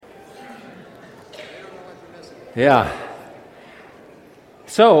Yeah.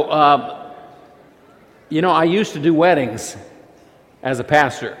 So, I used to do weddings as a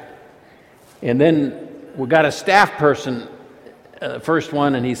pastor. And then we got a staff person, first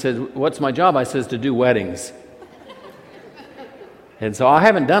one, and he said, "What's my job?" I says, "To do weddings." And so I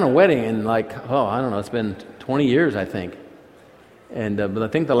haven't done a wedding in I don't know, it's been 20 years, I think. And but I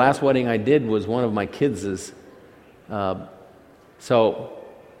think the last wedding I did was one of my kids'. So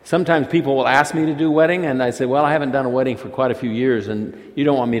sometimes people will ask me to do a wedding, and I say, "Well, I haven't done a wedding for quite a few years, and you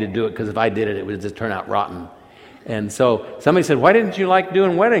don't want me to do it because if I did it, it would just turn out rotten." And so somebody said, "Why didn't you like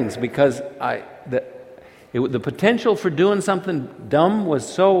doing weddings?" Because the potential for doing something dumb was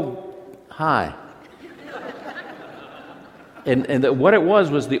so high. And what it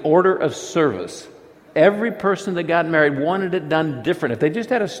was the order of service. Every person that got married wanted it done different. If they just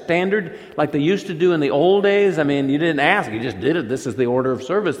had a standard like they used to do in the old days, I mean, you didn't ask, you just did it. This is the order of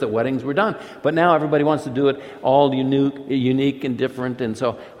service that weddings were done. But now everybody wants to do it all unique and different. And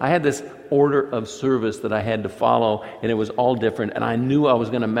so I had this order of service that I had to follow, and it was all different. And I knew I was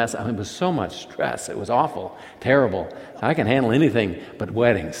going to mess up. It was so much stress. It was awful, terrible. I can handle anything but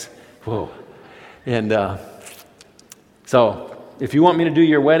weddings. Whoa. And so if you want me to do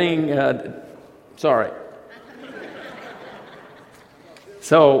your wedding, sorry.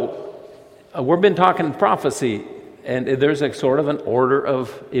 So we've been talking prophecy, and there's a sort of an order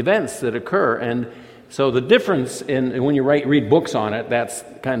of events that occur. And so the difference when you read books on it, that's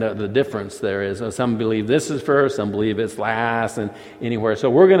kind of the difference there is. Some believe this is first, some believe it's last, and anywhere. So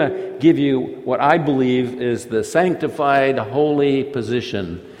we're going to give you what I believe is the sanctified, holy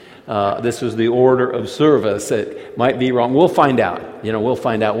position. This is the order of service. It might be wrong. We'll find out. We'll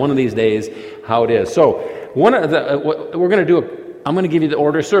find out one of these days how it is. So I'm going to give you the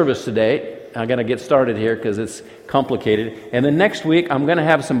order of service today. I'm going to get started here because it's complicated. And then next week, I'm going to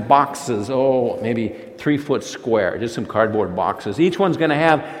have some boxes, maybe 3 foot square, just some cardboard boxes. Each one's going to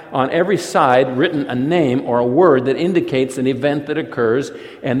have on every side written a name or a word that indicates an event that occurs.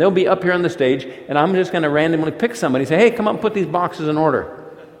 And they'll be up here on the stage, and I'm just going to randomly pick somebody and say, "Hey, come up and put these boxes in order."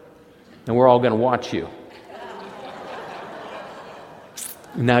 And we're all going to watch you.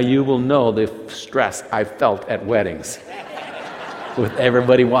 Now you will know the stress I felt at weddings with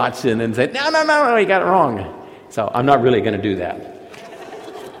everybody watching and saying, no, you got it wrong. So I'm not really going to do that.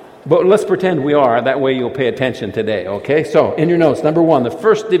 But let's pretend we are. That way you'll pay attention today, okay? So in your notes, number 1, the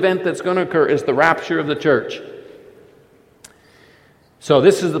first event that's going to occur is the rapture of the church. So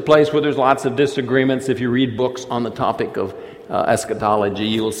this is the place where there's lots of disagreements. If you read books on the topic of eschatology,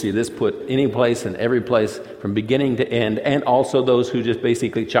 you will see this put any place and every place from beginning to end, and also those who just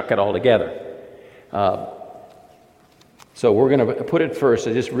basically chuck it all together. So we're going to put it first.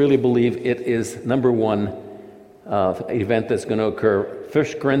 I just really believe it is number 1 event that's going to occur.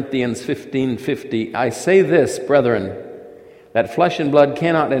 1 Corinthians 15:50. I say this, brethren, that flesh and blood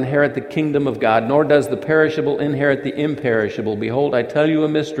cannot inherit the kingdom of God, nor does the perishable inherit the imperishable. Behold, I tell you a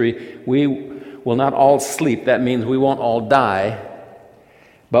mystery. We will not all sleep. That means we won't all die,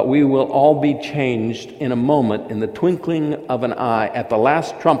 but we will all be changed in a moment, in the twinkling of an eye, at the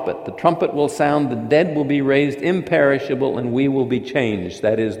last trumpet. The trumpet will sound, the dead will be raised imperishable, and we will be changed.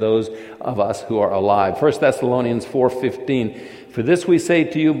 That is, those of us who are alive. 1 Thessalonians 4:15. For this we say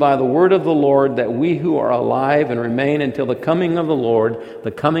to you by the word of the Lord, that we who are alive and remain until the coming of the Lord,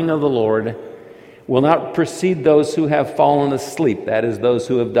 will not precede those who have fallen asleep. That is, those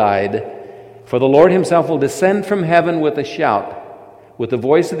who have died. For the Lord himself will descend from heaven with a shout, with the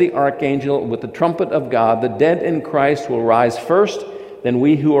voice of the archangel, with the trumpet of God. The dead in Christ will rise first, then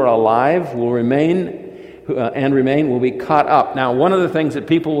we who are alive will will be caught up. Now, one of the things that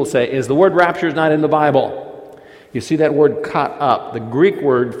people will say is the word rapture is not in the Bible. You see that word caught up. The Greek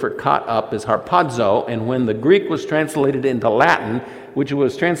word for caught up is harpazo, and when the Greek was translated into Latin, which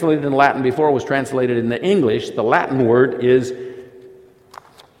was translated in Latin before it was translated into English, the Latin word is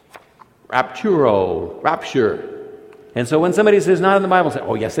rapture. And so when somebody says not in the Bible, say,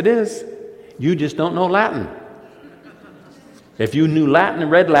 "Oh, yes, it is. You just don't know Latin." If you knew Latin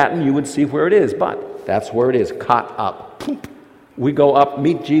and read Latin, you would see where it is. But that's where it is, caught up. We go up,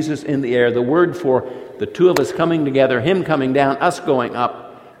 meet Jesus in the air. The word for the two of us coming together, him coming down, us going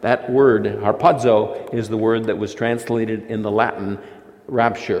up, that word, harpazo, is the word that was translated in the Latin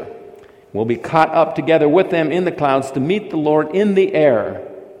rapture. We'll be caught up together with them in the clouds to meet the Lord in the air.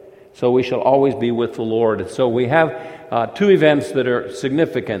 So we shall always be with the Lord. So we have 2 events that are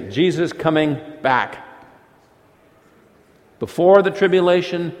significant. Jesus coming back. Before the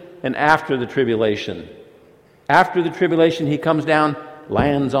tribulation and after the tribulation. After the tribulation, he comes down,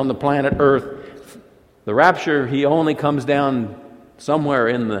 lands on the planet Earth. The rapture, he only comes down somewhere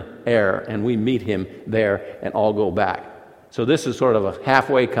in the air, and we meet him there and all go back. So this is sort of a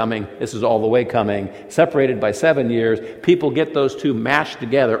halfway coming. This is all the way coming, separated by 7 years. People get those two mashed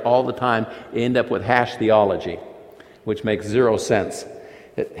together all the time. You end up with hash theology, which makes zero sense.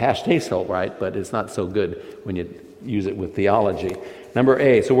 Hash tastes all right, but it's not so good when you use it with theology. Number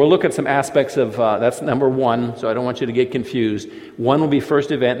A. So we'll look at some aspects of, that's number one, so I don't want you to get confused. One will be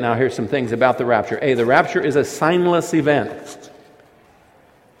first event. Now here's some things about the rapture. A. The rapture is a signless event.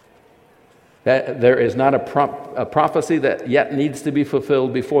 That there is not a prophecy that yet needs to be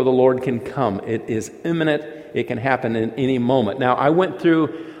fulfilled before the Lord can come. It is imminent. It can happen in any moment. Now, I went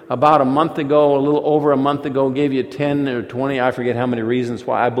through about a month ago, a little over a month ago, gave you 10 or 20, I forget how many reasons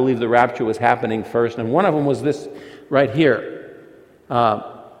why I believe the rapture was happening first. And one of them was this right here.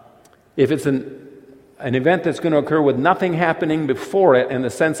 If it's an event that's going to occur with nothing happening before it, in the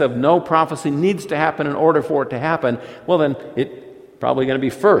sense of no prophecy needs to happen in order for it to happen, well then it's probably going to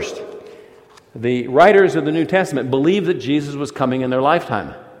be first. The writers of the New Testament believed that Jesus was coming in their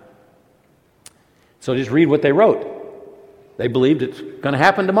lifetime. So just read what they wrote. They believed it's going to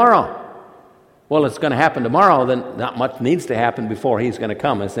happen tomorrow. Well, it's going to happen tomorrow, then not much needs to happen before he's going to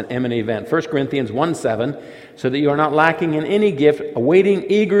come. It's an imminent event. 1 Corinthians 1:7, so that you are not lacking in any gift, awaiting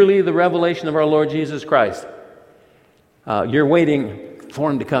eagerly the revelation of our Lord Jesus Christ. You're waiting for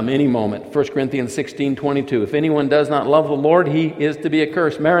him to come any moment. 1 Corinthians 16:22. If anyone does not love the Lord, he is to be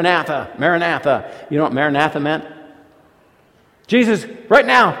accursed. Maranatha, Maranatha. You know what Maranatha meant? Jesus, right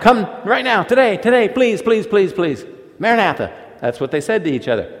now, come right now, today, please, please, please, please. Maranatha. That's what they said to each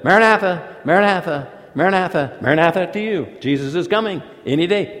other. Maranatha, Maranatha, Maranatha, Maranatha to you. Jesus is coming any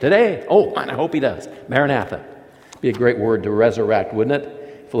day, today. Oh, man, I hope he does. Maranatha. Be a great word to resurrect, wouldn't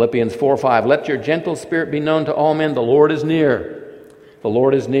it? Philippians 4:5. Let your gentle spirit be known to all men. The Lord is near. The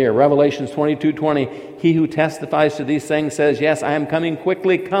Lord is near. Revelations 22:20. He who testifies to these things says, yes, I am coming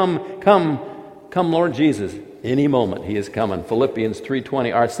quickly. Come, Lord Jesus. Any moment he is coming. Philippians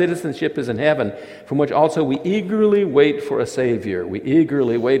 3:20. Our citizenship is in heaven, from which also we eagerly wait for a Savior. We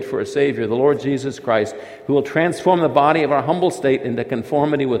eagerly wait for a Savior, the Lord Jesus Christ, who will transform the body of our humble state into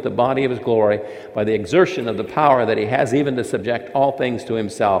conformity with the body of his glory by the exertion of the power that he has even to subject all things to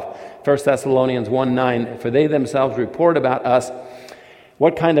himself. 1 Thessalonians 1:9. For they themselves report about us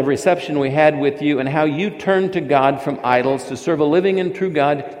what kind of reception we had with you, and how you turned to God from idols to serve a living and true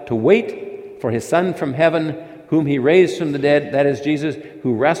God, to wait for his Son from heaven, whom he raised from the dead, that is Jesus,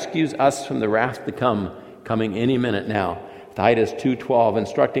 who rescues us from the wrath to come, coming any minute now. Titus 2:12,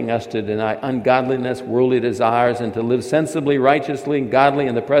 instructing us to deny ungodliness, worldly desires, and to live sensibly, righteously, and godly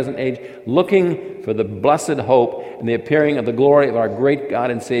in the present age, looking for the blessed hope and the appearing of the glory of our great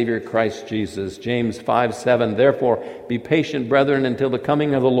God and Savior, Christ Jesus. James 5:7, therefore be patient, brethren, until the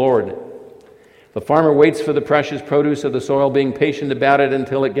coming of the Lord. The farmer waits for the precious produce of the soil, being patient about it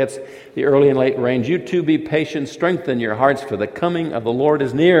until it gets the early and late rains. You too be patient, strengthen your hearts, for the coming of the Lord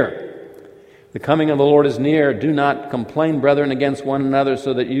is near. The coming of the Lord is near. Do not complain, brethren, against one another,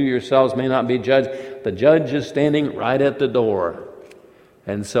 so that you yourselves may not be judged. The judge is standing right at the door.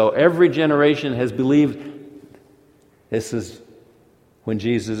 And so every generation has believed this is when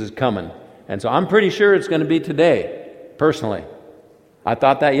Jesus is coming. And so I'm pretty sure it's going to be today, personally. I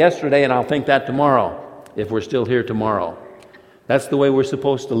thought that yesterday, and I'll think that tomorrow, if we're still here tomorrow. That's the way we're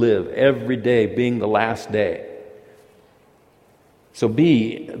supposed to live, every day being the last day. So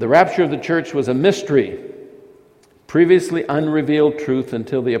B, the rapture of the church was a mystery, previously unrevealed truth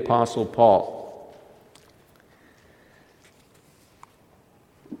until the Apostle Paul.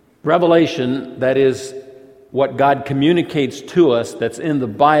 Revelation, that is what God communicates to us that's in the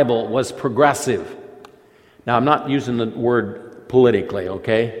Bible, was progressive. Now, I'm not using the word politically,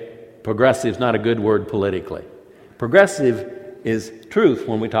 okay? Progressive is not a good word politically. Progressive is truth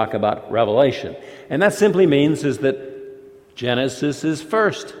when we talk about Revelation. And that simply means is that Genesis is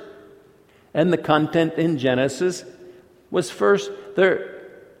first. And the content in Genesis was first.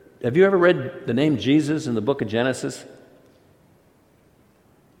 Have you ever read the name Jesus in the book of Genesis?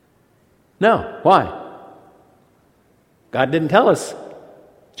 No. Why? God didn't tell us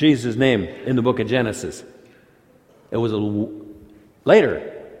Jesus' name in the book of Genesis. It was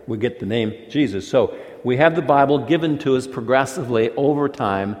later we get the name Jesus. So we have the Bible given to us progressively over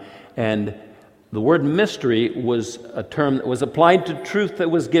time, and the word mystery was a term that was applied to truth that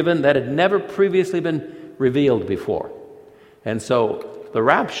was given that had never previously been revealed before. And so the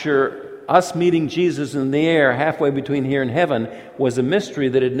rapture, us meeting Jesus in the air halfway between here and heaven, was a mystery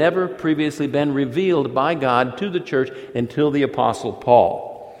that had never previously been revealed by God to the church until the Apostle Paul.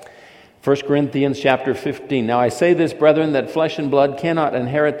 1 Corinthians chapter 15. Now I say this, brethren, that flesh and blood cannot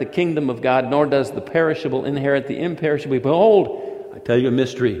inherit the kingdom of God, nor does the perishable inherit the imperishable. Behold, I tell you a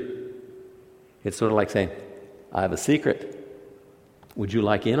mystery. It's sort of like saying, I have a secret. Would you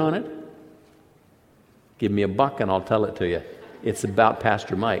like in on it? Give me $1 and I'll tell it to you. It's about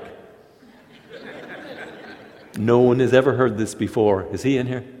Pastor Mike. No one has ever heard this before. Is he in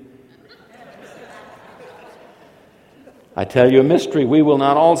here? I tell you a mystery. We will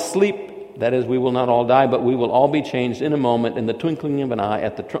not all sleep. That is, we will not all die, but we will all be changed in a moment, in the twinkling of an eye,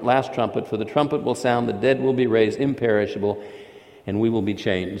 at the last trumpet. For the trumpet will sound, the dead will be raised imperishable, and we will be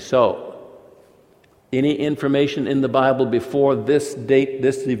changed. So, any information in the Bible before this date,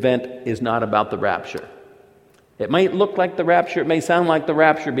 this event, is not about the rapture. It might look like the rapture, it may sound like the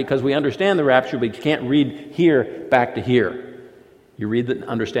rapture because we understand the rapture, but you can't read here back to here. You read and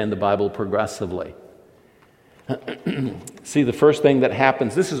understand the Bible progressively. See, the first thing that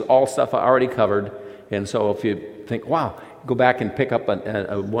happens, this is all stuff I already covered, and so if you think, wow, go back and pick up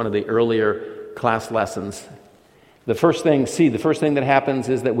one of the earlier class lessons. The first thing that happens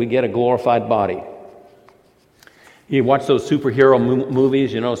is that we get a glorified body. You watch those superhero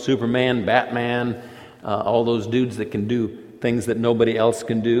movies, Superman, Batman, all those dudes that can do things that nobody else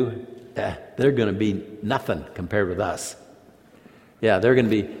can do. They're going to be nothing compared with us. Yeah, they're going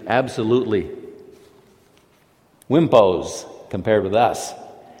to be absolutely wimpos compared with us.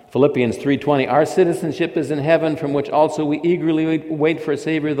 Philippians 3:20, our citizenship is in heaven, from which also we eagerly wait for a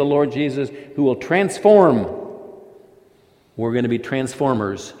Savior, the Lord Jesus, who will transform. We're going to be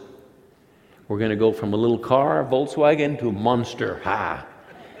transformers. We're going to go from a little car, Volkswagen, to a monster. Ha!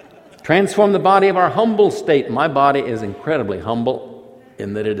 Transform the body of our humble state. My body is incredibly humble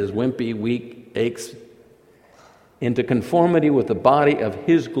in that it is wimpy, weak, aches, into conformity with the body of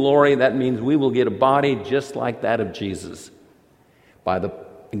His glory. That means we will get a body just like that of Jesus by the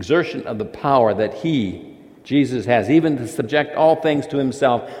exertion of the power that Jesus has, even to subject all things to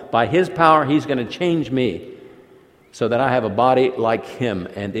Himself. By His power, He's going to change me so that I have a body like Him,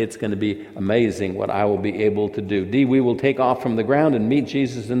 and it's going to be amazing what I will be able to do. We will take off from the ground and meet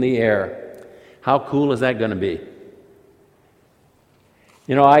Jesus in the air. How cool is that going to be?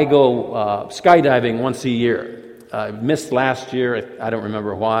 I go skydiving once a year. I missed last year. I don't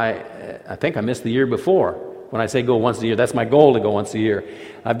remember why. I think I missed the year before. When I say go once a year, that's my goal, to go once a year.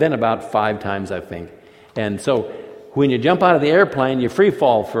 I've been about 5 times, I think. And so when you jump out of the airplane, you free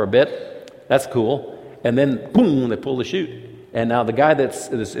fall for a bit. That's cool. And then, boom, they pull the chute. And now the guy it's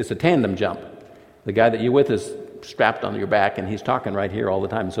a tandem jump. The guy that you're with is strapped on your back, and he's talking right here all the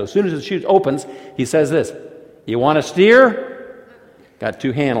time. So as soon as the chute opens, he says this, you want to steer? Got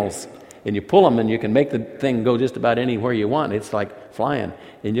 2 handles. And you pull them, and you can make the thing go just about anywhere you want. It's like flying.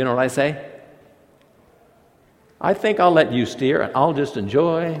 And you know what I say? I think I'll let you steer, and I'll just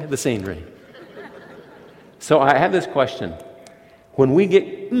enjoy the scenery. So I have this question. When we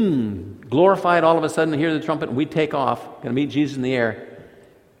get glorified all of a sudden, hear the trumpet, and we take off, going to meet Jesus in the air,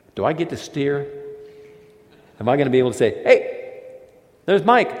 do I get to steer? Am I going to be able to say, hey, there's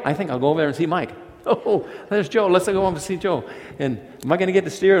Mike. I think I'll go over there and see Mike. Oh, there's Joe. Let's go over and see Joe. And am I going to get to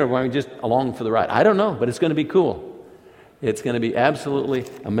steer, or am I just along for the ride? I don't know, but it's going to be cool. It's going to be absolutely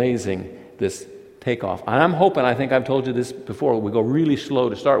amazing, this takeoff. And I'm hoping, I think I've told you this before, we go really slow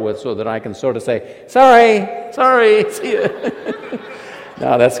to start with so that I can sort of say, sorry, see you.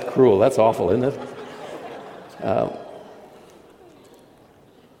 No, that's cruel. That's awful, isn't it?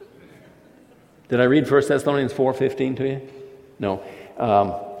 Did I read 1 Thessalonians 4:15 to you? No.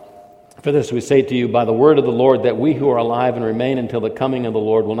 For this we say to you by the word of the Lord, that we who are alive and remain until the coming of the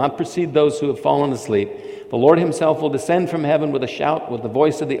Lord will not precede those who have fallen asleep. The Lord Himself will descend from heaven with a shout, with the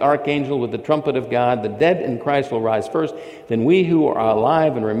voice of the archangel, with the trumpet of God. The dead in Christ will rise first. Then we who are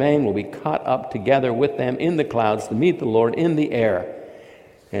alive and remain will be caught up together with them in the clouds to meet the Lord in the air.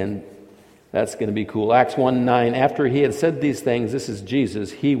 And that's going to be cool. Acts 1:9, after He had said these things, this is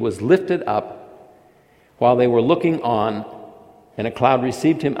Jesus, He was lifted up while they were looking on, and a cloud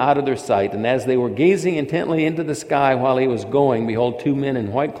received Him out of their sight. And as they were gazing intently into the sky while He was going, behold, 2 men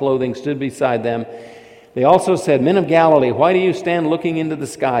in white clothing stood beside them. They also said, Men of Galilee, why do you stand looking into the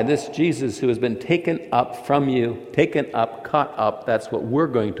sky? This Jesus who has been taken up from you, taken up, caught up, that's what we're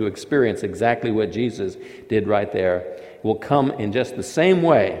going to experience, exactly what Jesus did right there, will come in just the same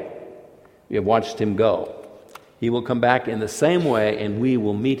way we have watched Him go. He will come back in the same way, and we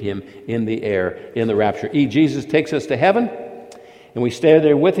will meet Him in the air, in the rapture. Jesus takes us to heaven, and we stay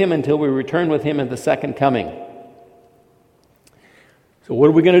there with Him until we return with Him at the second coming. So what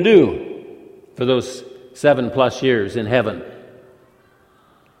are we going to do for those 7+ years in heaven?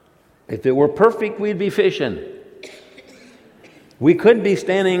 If it were perfect, we'd be fishing. We could be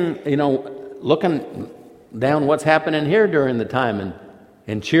standing, looking down what's happening here during the time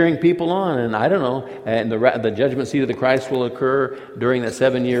and cheering people on, and I don't know, and the judgment seat of the Christ will occur during the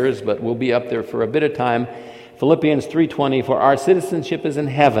 7 years, but we'll be up there for a bit of time. Philippians 3:20, for our citizenship is in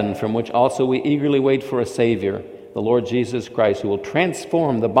heaven, from which also we eagerly wait for a Savior, the Lord Jesus Christ, who will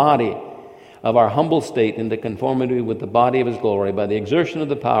transform the body of our humble state into conformity with the body of his glory by the exertion of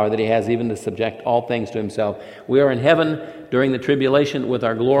the power that he has even to subject all things to himself. We are in heaven during the tribulation with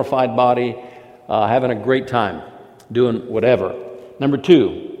our glorified body, having a great time, doing whatever. Number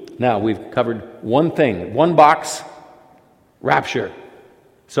 2, now we've covered one thing, one box, rapture.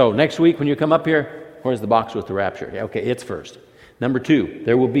 So next week when you come up here, where's the box with the rapture? Okay, it's first. Number 2,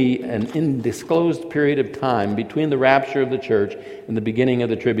 there will be an undisclosed period of time between the rapture of the church and the beginning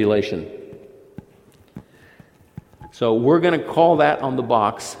of the tribulation. So we're going to call that on the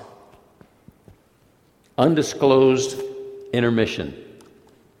box undisclosed intermission.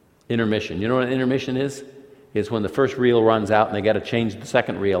 Intermission. You know what an intermission is? It's when the first reel runs out and they got to change the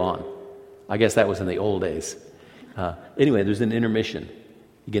second reel on. I guess that was in the old days. Anyway, there's an intermission.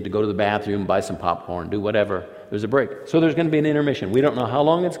 You get to go to the bathroom, buy some popcorn, do whatever. There's a break. So there's going to be an intermission. We don't know how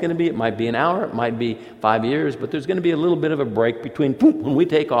long it's going to be. It might be an hour. It might be 5 years. But there's going to be a little bit of a break between when we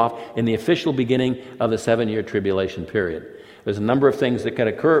take off and the official beginning of the 7-year tribulation period. There's a number of things that could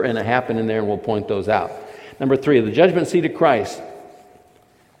occur and happen in there, and we'll point those out. Number 3, the judgment seat of Christ.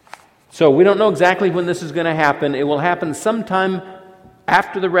 So we don't know exactly when this is going to happen. It will happen sometime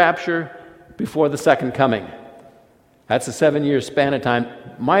after the rapture, before the second coming. That's a 7-year span of time.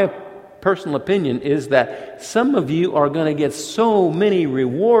 My personal opinion is that some of you are going to get so many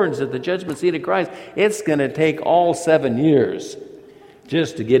rewards at the judgment seat of Christ, it's going to take all 7 years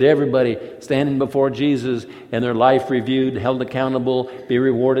just to get everybody standing before Jesus and their life reviewed, held accountable, be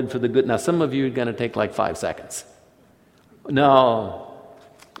rewarded for the good. Now, some of you are going to take like 5 seconds. No,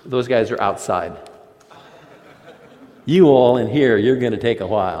 those guys are outside. You all in here, you're going to take a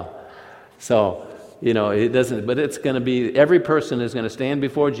while. So, it doesn't, but it's going to be, every person is going to stand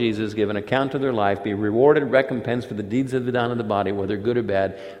before Jesus, give an account of their life, be rewarded, recompensed for the deeds of the done of the body, whether good or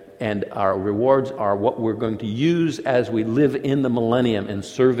bad, and our rewards are what we're going to use as we live in the millennium and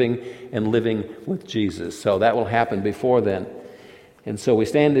serving and living with Jesus. So that will happen before then. And so we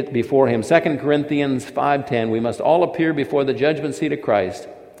stand before him. 2 Corinthians 5:10, we must all appear before the judgment seat of Christ,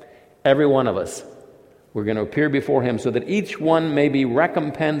 every one of us. We're going to appear before him so that each one may be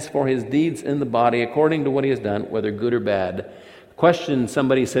recompensed for his deeds in the body according to what he has done, whether good or bad. Question,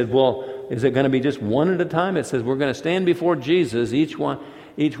 somebody said, well, is it going to be just one at a time? It says we're going to stand before Jesus, each one.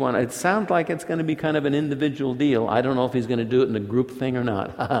 It sounds like it's going to be kind of an individual deal. I don't know if he's going to do it in a group thing or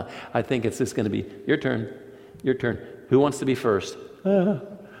not. I think it's just going to be, your turn. Who wants to be first? It's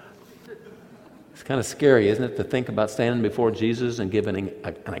kind of scary, isn't it, to think about standing before Jesus and giving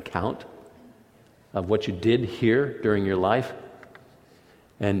an account of what you did here during your life,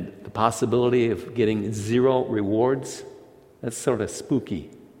 and the possibility of getting 0 rewards. That's sort of spooky,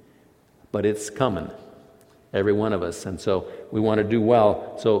 but it's coming, every one of us, and so we want to do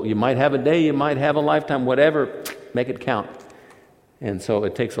well. So you might have a day, you might have a lifetime, whatever, make it count. And so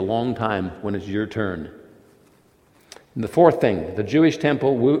it takes a long time when it's your turn. And the 4th thing, the Jewish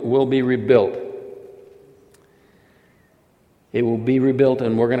temple will be rebuilt. It will be rebuilt,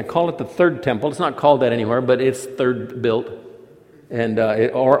 and we're going to call it the 3rd temple. It's not called that anywhere, but it's third built, and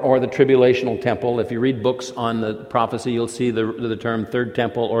or the tribulational temple. If you read books on the prophecy, you'll see the term 3rd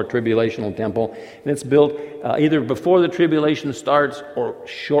temple or tribulational temple. And it's built either before the tribulation starts or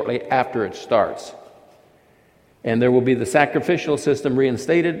shortly after it starts. And there will be the sacrificial system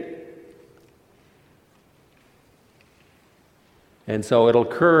reinstated. And so it'll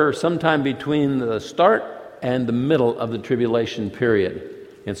occur sometime between the start and the middle of the tribulation period.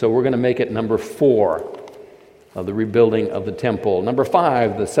 And so we're going to make it number 4 of the rebuilding of the temple. Number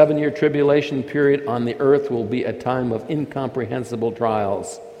 5, the 7-year tribulation period on the earth will be a time of incomprehensible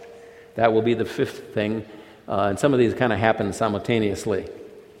trials. That will be the 5th thing. And some of these kind of happen simultaneously.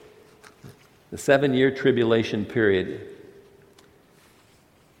 The 7-year tribulation period.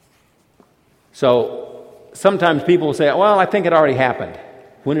 So sometimes people will say, well, I think it already happened.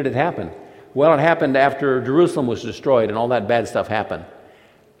 When did it happen? Well, it happened after Jerusalem was destroyed and all that bad stuff happened.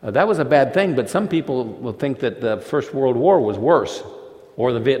 That was a bad thing, but some people will think that the First World War was worse,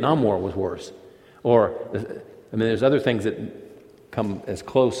 or the Vietnam War was worse. There's other things that come as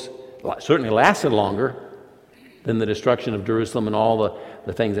close, certainly lasted longer than the destruction of Jerusalem and all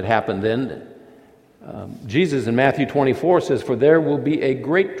the things that happened then. Jesus in Matthew 24 says, for there will be a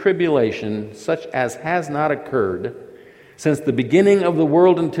great tribulation such as has not occurred since the beginning of the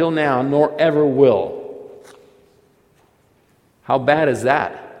world until now, nor ever will. How bad is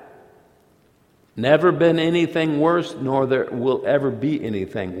that? Never been anything worse, nor there will ever be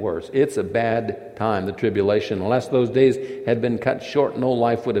anything worse. It's a bad time, the tribulation. Unless those days had been cut short, no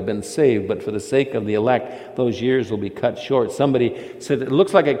life would have been saved. But for the sake of the elect, those years will be cut short. Somebody said, it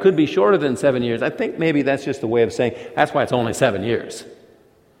looks like it could be shorter than 7 years. I think maybe that's just a way of saying, that's why it's only 7 years.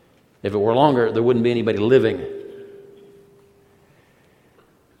 If it were longer, there wouldn't be anybody living.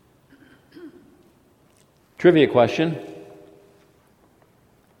 Trivia question.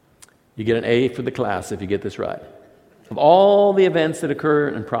 You get an A for the class if you get this right. Of all the events that occur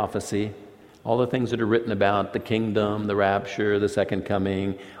in prophecy, all the things that are written about, the kingdom, the rapture, the second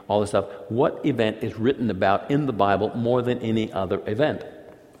coming, all this stuff, what event is written about in the Bible more than any other event?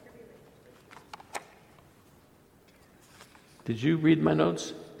 Did you read my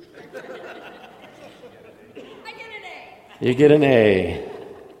notes? I get an A. You get an A.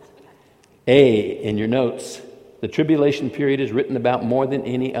 A in your notes. The tribulation period is written about more than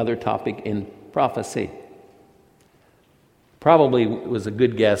any other topic in prophecy. Probably was a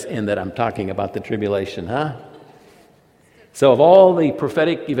good guess in that I'm talking about the tribulation, huh? So of all the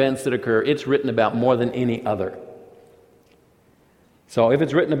prophetic events that occur, it's written about more than any other. So if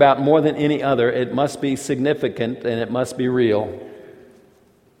it's written about more than any other, it must be significant and it must be real.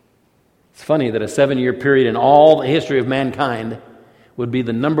 It's funny that a 7-year period in all the history of mankind would be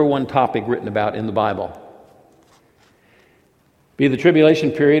the number one topic written about in the Bible. The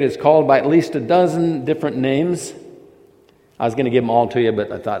tribulation period is called by at least a dozen different names. I was going to give them all to you,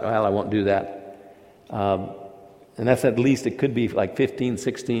 but I thought, well, I won't do that. And that's at least, it could be like 15,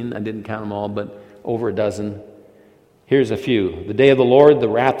 16. I didn't count them all, but over a dozen. Here's a few. The day of the Lord, the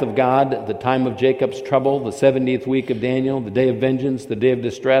wrath of God, the time of Jacob's trouble, the 70th week of Daniel, the day of vengeance, the day of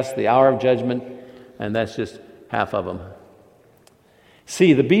distress, the hour of judgment, and that's just half of them.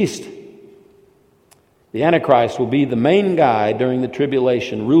 See, the beast, the Antichrist, will be the main guy during the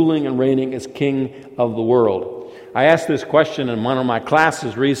tribulation, ruling and reigning as king of the world. I asked this question in one of my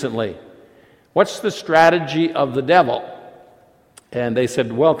classes recently. What's the strategy of the devil? And they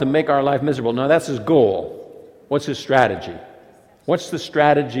said, well, to make our life miserable. No, that's his goal. What's his strategy? What's the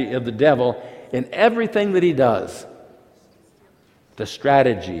strategy of the devil in everything that he does? The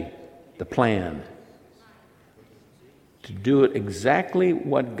strategy, the plan. To do it exactly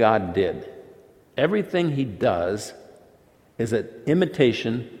what God did. Everything he does is an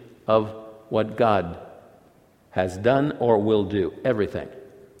imitation of what God has done or will do. Everything.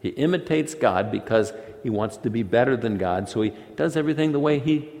 He imitates God because he wants to be better than God, so he does everything the way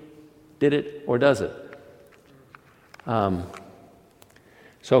he did it or does it.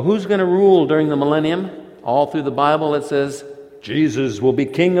 So who's going to rule during the millennium? All through the Bible it says, Jesus will be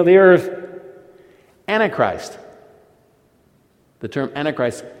king of the earth. Antichrist. The term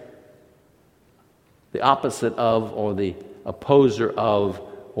Antichrist, the opposite of, or the opposer of,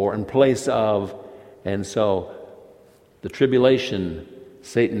 or in place of. And so the tribulation,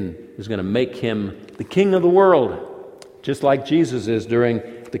 Satan is going to make him the king of the world, just like Jesus is during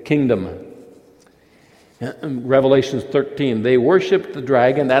the kingdom. Revelation 13, they worshiped the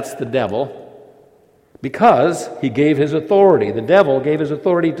dragon, that's the devil, because he gave his authority. The devil gave his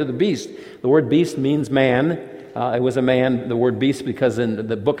authority to the beast. The word beast means man. It was a man, the word beast, because in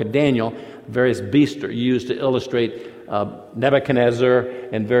the book of Daniel, various beasts are used to illustrate Nebuchadnezzar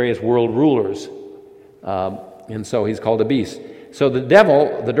and various world rulers. And so he's called a beast. So the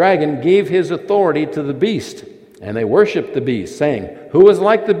devil, the dragon, gave his authority to the beast. And they worshiped the beast, saying, who is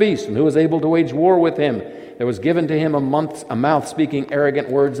like the beast, and who is able to wage war with him? There was given to him a mouth speaking arrogant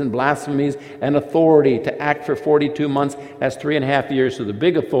words and blasphemies, and authority to act for 42 months. That's 3.5 years. So the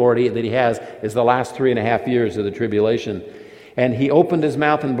big authority that he has is the last 3.5 years of the tribulation. And he opened his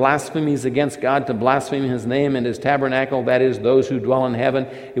mouth in blasphemies against God, to blaspheme his name and his tabernacle, that is, those who dwell in heaven.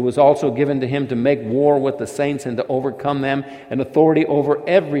 It was also given to him to make war with the saints and to overcome them. And authority over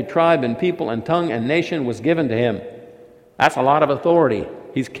every tribe and people and tongue and nation was given to him. That's a lot of authority.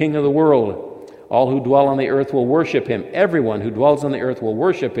 He's king of the world. All who dwell on the earth will worship him. Everyone who dwells on the earth will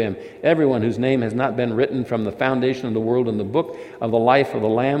worship him. Everyone whose name has not been written from the foundation of the world in the book of the life of the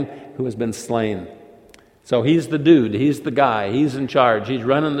Lamb who has been slain. So he's the dude. He's the guy. He's in charge. He's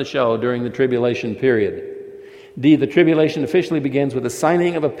running the show during the tribulation period. D, the tribulation officially begins with the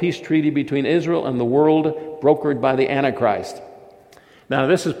signing of a peace treaty between Israel and the world, brokered by the Antichrist. Now,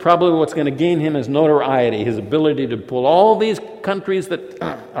 this is probably what's going to gain him his notoriety, his ability to pull all these countries that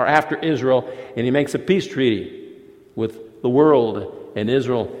are after Israel, and he makes a peace treaty with the world, and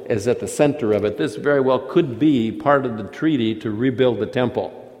Israel is at the center of it. This very well could be part of the treaty to rebuild the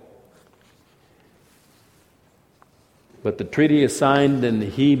temple. But the treaty is signed, and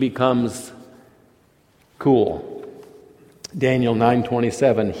he becomes cool. Daniel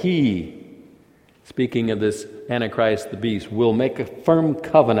 9:27, he speaking of this Antichrist, the beast, will make a firm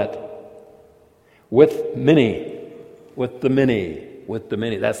covenant with many, with the many.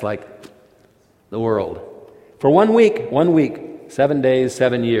 That's like the world. For 1 week, 7 days,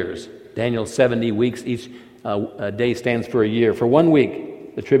 7 years. Daniel's 70 weeks, each day stands for a year. For 1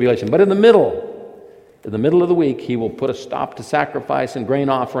 week, the tribulation. But in the middle of the week, he will put a stop to sacrifice and grain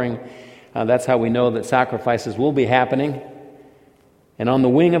offering. That's how we know that sacrifices will be happening. And on the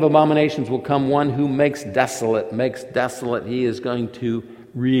wing of abominations will come one who makes desolate. He is going to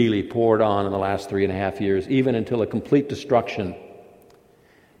really pour it on in the last 3.5 years, even until a complete destruction.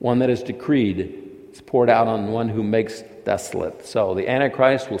 One that is decreed. It's poured out on one who makes desolate. So the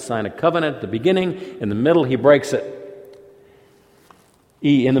Antichrist will sign a covenant at the beginning. In the middle, he breaks it.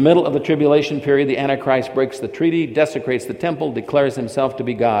 In the middle of the tribulation period, the Antichrist breaks the treaty, desecrates the temple, declares himself to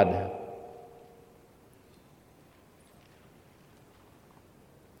be God.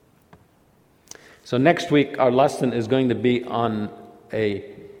 So next week, our lesson is going to be on a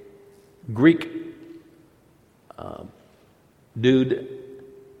Greek dude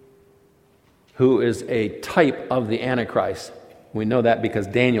who is a type of the Antichrist. We know that because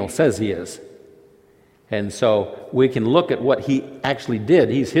Daniel says he is. And so we can look at what he actually did.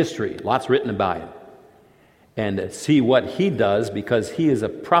 He's history. Lots written about him. And see what he does, because he is a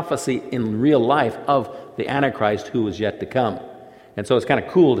prophecy in real life of the Antichrist who is yet to come. And so it's kind of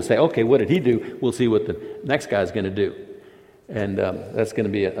cool to say, okay, what did he do? We'll see what the next guy's going to do. And that's going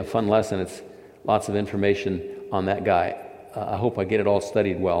to be a fun lesson. It's lots of information on that guy. I hope I get it all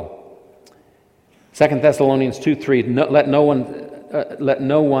studied well. 2 Thessalonians 2:3, let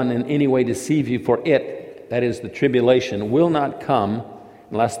no one in any way deceive you, for it, that is the tribulation, will not come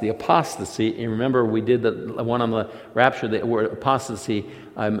unless the apostasy, and remember we did the one on the rapture, the word apostasy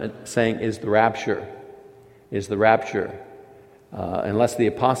I'm saying is the rapture, unless the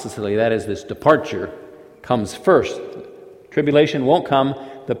apostasy, that is this departure, comes first. Tribulation won't come.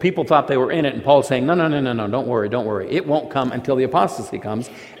 The people thought they were in it, and Paul's saying, no, don't worry. It won't come until the apostasy comes,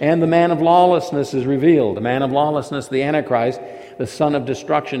 and the man of lawlessness is revealed. The man of lawlessness, the Antichrist, the son of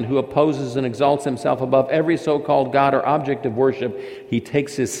destruction, who opposes and exalts himself above every so-called God or object of worship. He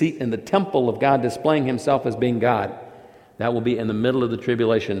takes his seat in the temple of God, displaying himself as being God. That will be in the middle of the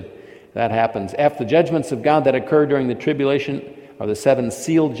tribulation. That happens. After the judgments of God that occur during the tribulation are the 7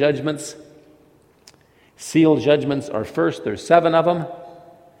 sealed judgments. Sealed judgments are first. There's 7 of them.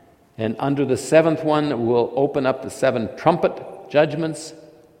 And under the 7th one, we'll open up the 7 trumpet judgments.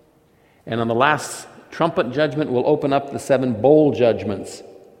 And on the last trumpet judgment, we'll open up the 7 bowl judgments.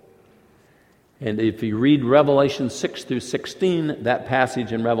 And if you read Revelation 6 through 16, that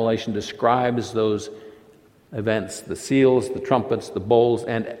passage in Revelation describes those events, the seals, the trumpets, the bowls,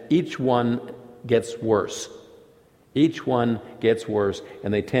 and each one gets worse. Each one gets worse,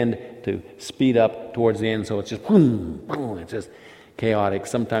 and they tend to speed up towards the end, so it's just boom, boom, it's just chaotic.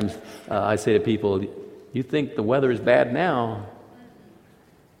 Sometimes I say to people, you think the weather is bad now.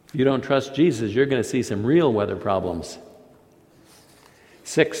 If you don't trust Jesus, you're going to see some real weather problems.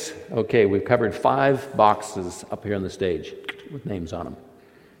 6, okay, we've covered 5 boxes up here on the stage with names on them.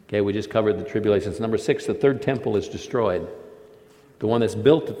 Okay, we just covered the tribulations. Number 6, the 3rd temple is destroyed. The one that's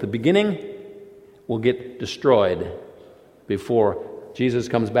built at the beginning will get destroyed before Jesus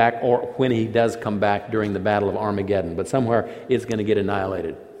comes back, or when he does come back during the Battle of Armageddon. But somewhere it's going to get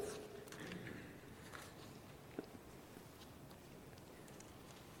annihilated.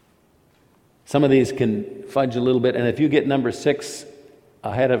 Some of these can fudge a little bit, and if you get number 6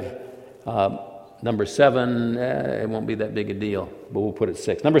 ahead of number 7, it won't be that big a deal, but we'll put it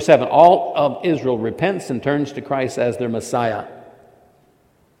 6. Number 7, all of Israel repents and turns to Christ as their Messiah.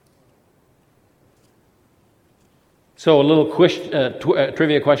 So a little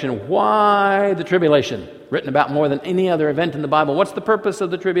trivia question, why the tribulation? Written about more than any other event in the Bible. What's the purpose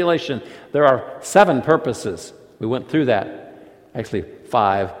of the tribulation? There are 7 purposes. We went through that. Actually,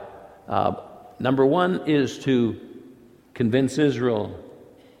 5. Number 1 is to convince Israel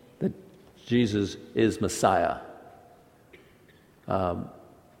that Jesus is Messiah. And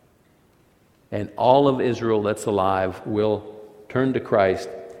all of Israel that's alive will turn to Christ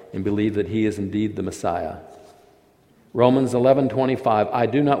and believe that he is indeed the Messiah. Romans 11:25, I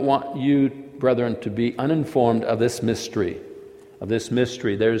do not want you, brethren, to be uninformed of this mystery.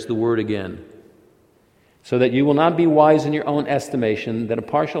 There's the word again. So that you will not be wise in your own estimation, that a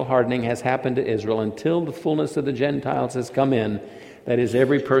partial hardening has happened to Israel until the fullness of the Gentiles has come in. That is,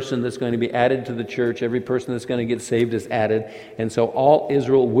 every person that's going to be added to the church, every person that's going to get saved is added. And so all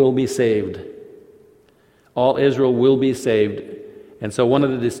Israel will be saved. All Israel will be saved. And so one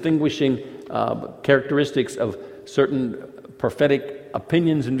of the distinguishing characteristics of certain prophetic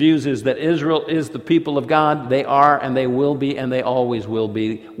opinions and views is that Israel is the people of God. They are, and they will be, and they always will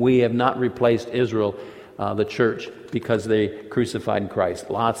be. We have not replaced Israel, the church, because they crucified Christ.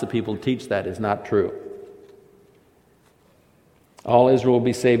 Lots of people teach that is not true. All Israel will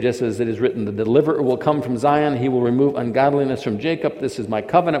be saved, just as it is written, the deliverer will come from Zion. He will remove ungodliness from Jacob. This is my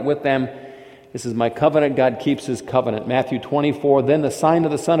covenant with them. This is my covenant. God keeps his covenant. Matthew 24, then the sign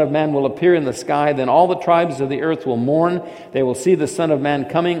of the Son of Man will appear in the sky. Then all the tribes of the earth will mourn. They will see the Son of Man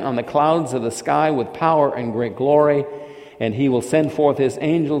coming on the clouds of the sky with power and great glory. And he will send forth his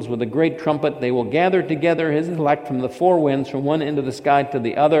angels with a great trumpet. They will gather together his elect from the four winds, from one end of the sky to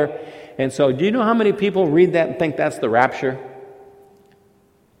the other. And so, do you know how many people read that and think that's the rapture?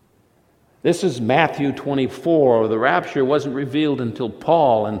 This is Matthew 24. The rapture wasn't revealed until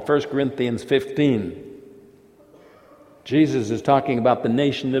Paul in 1 Corinthians 15. Jesus is talking about the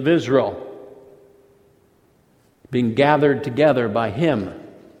nation of Israel being gathered together by him.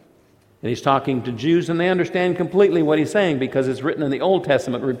 And he's talking to Jews, and they understand completely what he's saying because it's written in the Old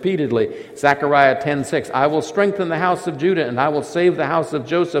Testament repeatedly. Zechariah 10:6, I will strengthen the house of Judah, and I will save the house of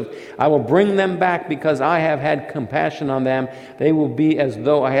Joseph. I will bring them back because I have had compassion on them. They will be as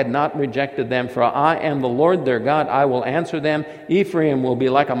though I had not rejected them, for I am the Lord their God. I will answer them. Ephraim will be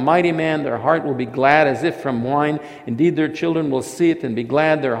like a mighty man. Their heart will be glad as if from wine. Indeed, their children will see it and be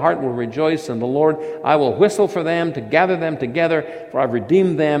glad. Their heart will rejoice in the Lord. I will whistle for them to gather them together, for I've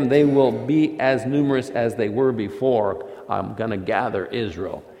redeemed them. They will be as numerous as they were before. I'm going to gather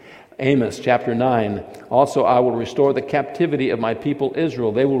Israel. Amos chapter 9. Also I will restore the captivity of my people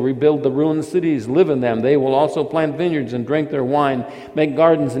Israel. They will rebuild the ruined cities, live in them. They will also plant vineyards and drink their wine, make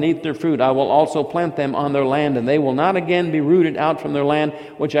gardens and eat their fruit. I will also plant them on their land, and they will not again be rooted out from their land,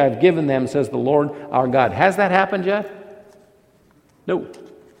 which I have given them, says the Lord our God. Has that happened yet? No.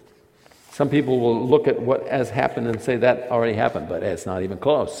 Some people will look at what has happened and say that already happened, but it's not even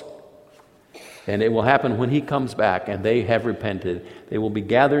close. And it will happen when he comes back and they have repented. They will be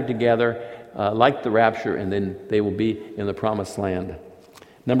gathered together like the rapture, and then they will be in the promised land.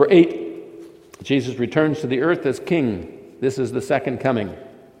 Number 8, Jesus returns to the earth as king. This is the second coming.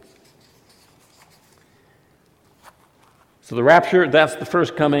 So the rapture, that's the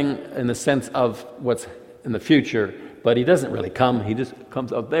first coming in the sense of what's in the future. But he doesn't really come. He just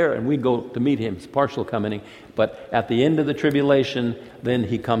comes up there and we go to meet him. It's partial coming. But at the end of the tribulation, then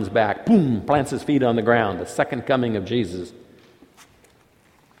he comes back. Boom! Plants his feet on the ground. The second coming of Jesus.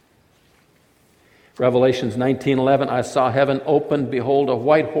 Revelations 19:11, I saw heaven opened, behold, a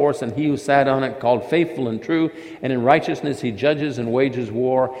white horse, and he who sat on it called Faithful and True, and in righteousness he judges and wages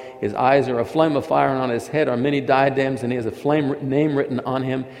war. His eyes are a flame of fire, and on his head are many diadems, and he has a flame name written on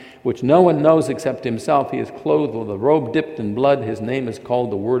him, which no one knows except himself. He is clothed with a robe dipped in blood. His name is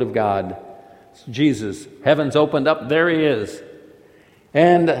called the Word of God. It's Jesus. Heaven's opened up. There he is.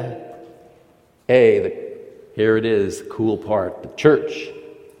 And, here it is, cool part. The church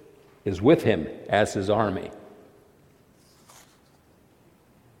is with him as his army.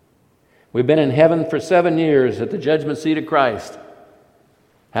 We've been in heaven for 7 years at the judgment seat of Christ,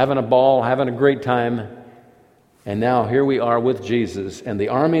 having a ball, having a great time, and now here we are with Jesus, and the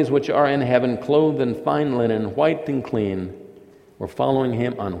armies which are in heaven, clothed in fine linen, white and clean, were following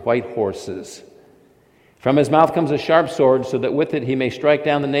him on white horses. From his mouth comes a sharp sword, so that with it he may strike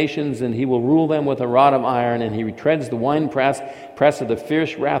down the nations, and he will rule them with a rod of iron, and he treads the winepress of the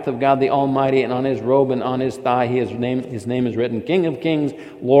fierce wrath of God the Almighty, and on his robe and on his thigh his name is written, King of Kings,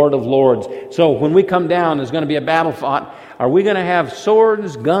 Lord of Lords. So when we come down, there's going to be a battle fought. Are we going to have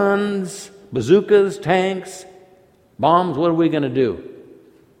swords, guns, bazookas, tanks, bombs? What are we going to do?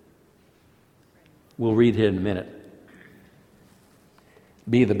 We'll read here in a minute.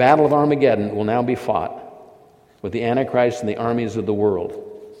 The battle of Armageddon will now be fought with the Antichrist and the armies of the world.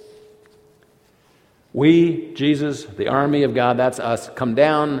 We, Jesus, the army of God, that's us, come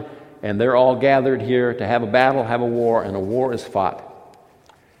down, and they're all gathered here to have a battle, have a war, and a war is fought.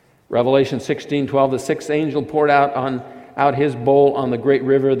 Revelation 16:12, the sixth angel poured out his bowl on the great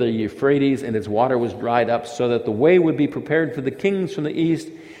river, the Euphrates, and its water was dried up, so that the way would be prepared for the kings from the east.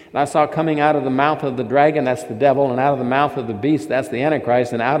 And I saw coming out of the mouth of the dragon, that's the devil, and out of the mouth of the beast, that's the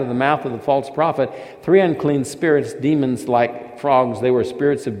Antichrist, and out of the mouth of the false prophet, 3 unclean spirits, demons like frogs. They were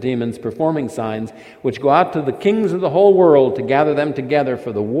spirits of demons, performing signs, which go out to the kings of the whole world to gather them together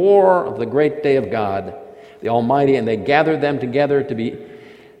for the war of the great day of God, the Almighty. And they gathered them together to be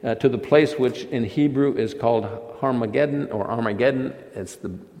to the place which in Hebrew is called Armageddon. It's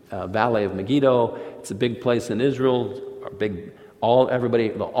the valley of Megiddo. It's a big place in Israel, a big all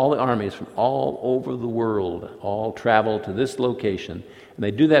the armies from all over the world all travel to this location. And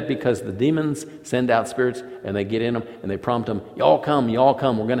they do that because the demons send out spirits, and they get in them, and they prompt them, y'all come,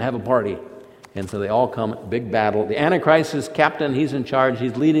 we're going to have a party. And so they all come, big battle. The Antichrist is captain, he's in charge,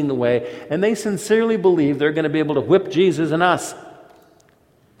 he's leading the way, and they sincerely believe they're going to be able to whip Jesus and us.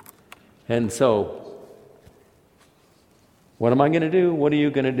 And so, what am I going to do? What are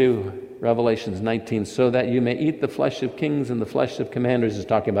you going to do? Revelations 19, so that you may eat the flesh of kings and the flesh of commanders, is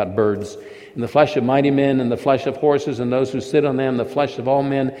talking about birds, and the flesh of mighty men and the flesh of horses and those who sit on them, the flesh of all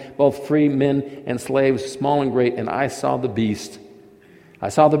men, both free men and slaves, small and great. And I saw the beast. I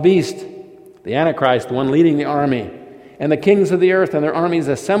saw the beast, the Antichrist, the one leading the army, and the kings of the earth and their armies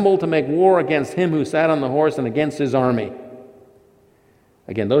assembled to make war against him who sat on the horse and against his army.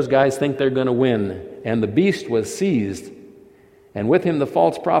 Again, those guys think they're going to win. And the beast was seized, and with him the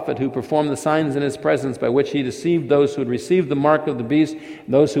false prophet who performed the signs in his presence, by which he deceived those who had received the mark of the beast,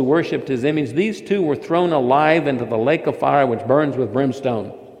 those who worshipped his image. These two were thrown alive into the lake of fire which burns with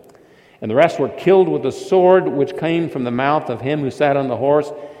brimstone. And the rest were killed with the sword which came from the mouth of him who sat on the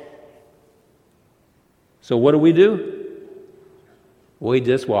horse. So what do? We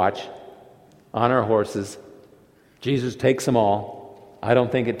just watch on our horses. Jesus takes them all. I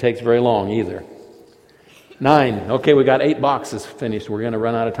don't think it takes very long either. 9. Okay, we got 8 boxes finished. We're going to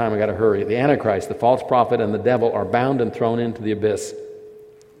run out of time. We got to hurry. The Antichrist, the false prophet, and the devil are bound and thrown into the abyss.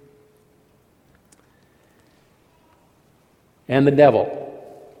 And the devil.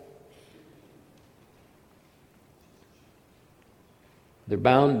 They're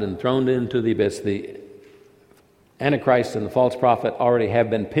bound and thrown into the abyss. The Antichrist and the false prophet already have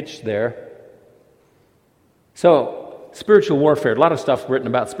been pitched there. So, spiritual warfare. A lot of stuff written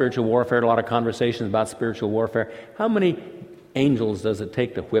about spiritual warfare, a lot of conversations about spiritual warfare. How many angels does it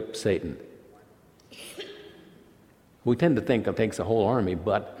take to whip Satan? We tend to think it takes a whole army,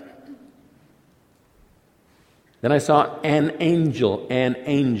 but then I saw an angel,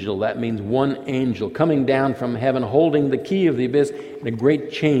 that means one angel, coming down from heaven, holding the key of the abyss, and a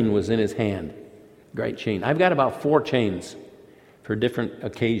great chain was in his hand. Great chain. I've got about 4 chains for different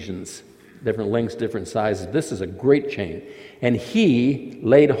occasions. Different lengths, different sizes. This is a great chain. And he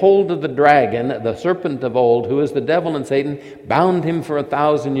laid hold of the dragon, the serpent of old, who is the devil and Satan, bound him for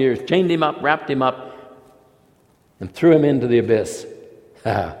 1,000 years, chained him up, wrapped him up, and threw him into the abyss.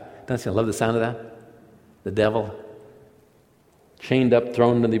 Don't you love the sound of that? The devil, chained up,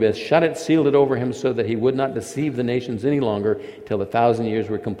 thrown into the abyss, shut it, sealed it over him so that he would not deceive the nations any longer till the 1,000 years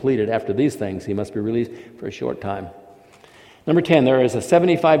were completed. After these things, he must be released for a short time. Number 10, there is a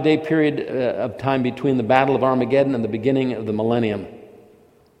 75-day period of time between the Battle of Armageddon and the beginning of the millennium.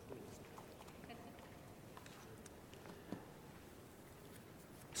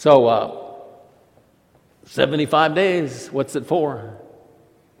 So, 75 days, what's it for?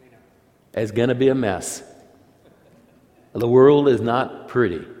 It's going to be a mess. The world is not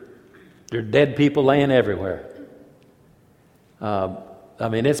pretty. There are dead people laying everywhere.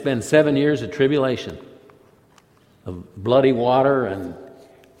 It's been 7 years of tribulation. Of bloody water and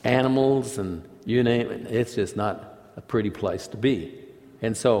animals and you name it. It's just not a pretty place to be.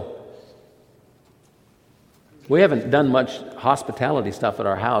 And so, we haven't done much hospitality stuff at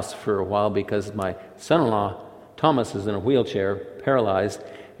our house for a while because my son-in-law, Thomas, is in a wheelchair, paralyzed,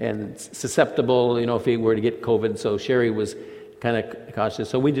 and susceptible, if he were to get COVID. So Sherry was kind of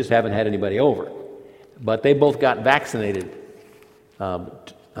cautious. So we just haven't had anybody over. But they both got vaccinated.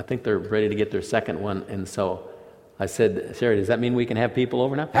 I think they're ready to get their second one. And so I said, Sherry, does that mean we can have people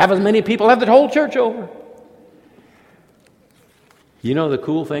over now? Have as many people, have the whole church over. You know the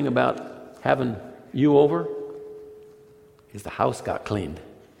cool thing about having you over is the house got cleaned.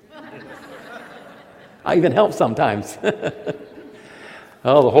 I even help sometimes.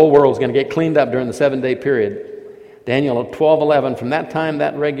 Oh, the whole world's going to get cleaned up during the 7-day period. Daniel 12:11. From that time,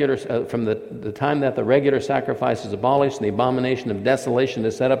 from the time that the regular sacrifice is abolished and the abomination of desolation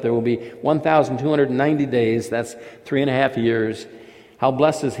is set up, there will be 1,290 days. That's 3.5 years. How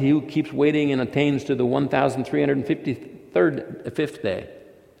blessed is he who keeps waiting and attains to the 1,355th day.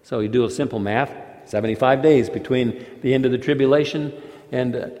 So you do a simple math: 75 days between the end of the tribulation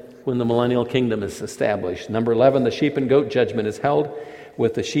and when the millennial kingdom is established. Number 11, the sheep and goat judgment is held,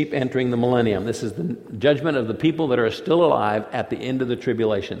 with the sheep entering the millennium. This is the judgment of the people that are still alive at the end of the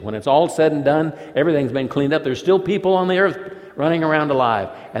tribulation. When it's all said and done, everything's been cleaned up. There's still people on the earth running around alive,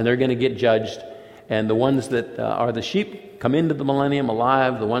 and they're going to get judged. And the ones that are the sheep come into the millennium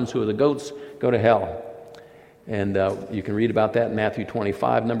alive. The ones who are the goats go to hell. And you can read about that in Matthew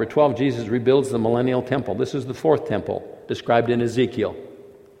 25. Number 12, Jesus rebuilds the millennial temple. This is the 4th temple described in Ezekiel.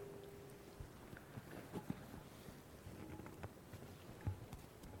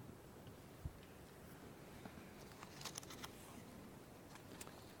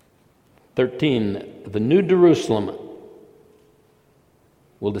 13, the New Jerusalem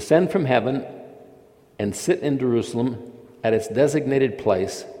will descend from heaven and sit in Jerusalem at its designated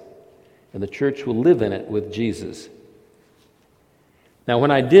place, and the church will live in it with Jesus. Now,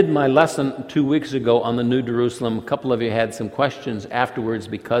 when I did my lesson 2 weeks ago on the New Jerusalem, a couple of you had some questions afterwards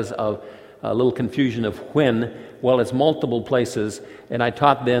because of a little confusion of when. Well, it's multiple places, and I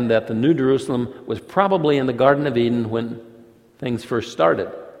taught then that the New Jerusalem was probably in the Garden of Eden when things first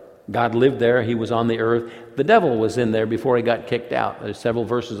started. God lived there. He was on the earth. The devil was in there before he got kicked out. There's several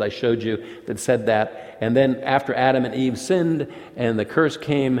verses I showed you that said that. And then after Adam and Eve sinned and the curse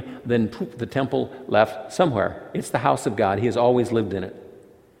came, then the temple left somewhere. It's the house of God. He has always lived in it.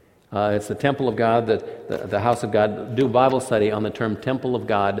 It's the temple of God, the house of God. Do a Bible study on the term temple of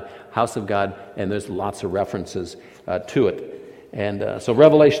God, house of God, and there's lots of references to it. And so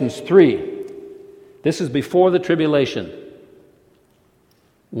Revelations 3, this is before the tribulation.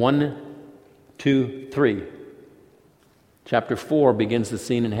 1, 2, 3. Chapter 4 begins the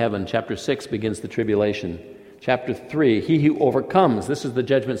scene in heaven. Chapter 6 begins the tribulation. Chapter 3, he who overcomes, this is the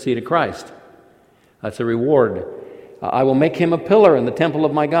judgment seat of Christ. That's a reward. I will make him a pillar in the temple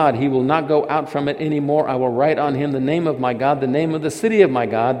of my God. He will not go out from it anymore. I will write on him the name of my God, the name of the city of my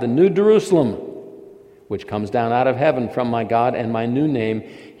God, the New Jerusalem, which comes down out of heaven from my God, and my new name.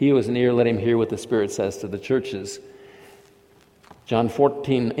 He who has an ear, let him hear what the Spirit says to the churches. John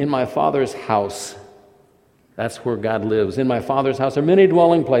 14, in my Father's house, that's where God lives. In my Father's house are many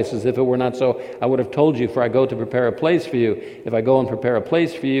dwelling places. If it were not so, I would have told you, for I go to prepare a place for you. If I go and prepare a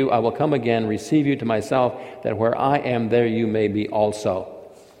place for you, I will come again, receive you to myself, that where I am, there you may be also.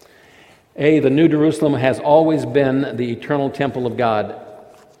 A, the New Jerusalem has always been the eternal temple of God.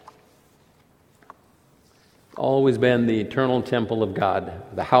 Always been the eternal temple of God,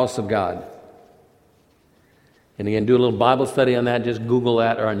 the house of God. And again, do a little Bible study on that. Just Google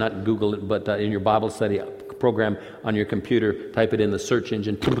that, or not Google it, but in your Bible study program on your computer, type it in the search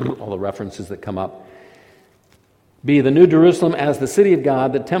engine, all the references that come up. B, the New Jerusalem as the city of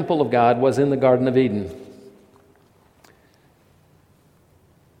God, the temple of God, was in the Garden of Eden.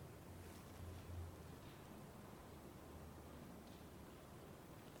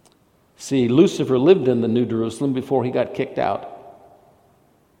 C, Lucifer lived in the New Jerusalem before he got kicked out.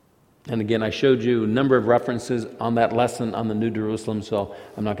 And again, I showed you a number of references on that lesson on the New Jerusalem, so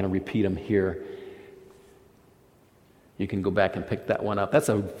I'm not going to repeat them here. You can go back and pick that one up. That's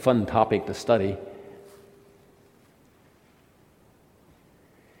a fun topic to study.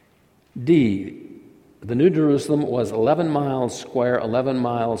 D, the New Jerusalem was 11 miles square, 11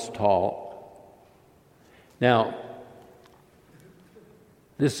 miles tall. Now,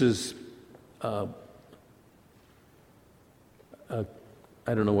 this is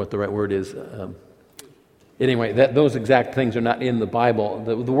I don't know what the right word is. Anyway, those exact things are not in the Bible.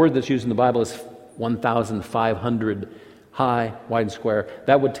 The word that's used in the Bible is 1,500 high, wide, and square.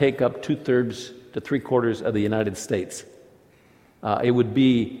 That would take up 2/3 to 3/4 of the United States. It would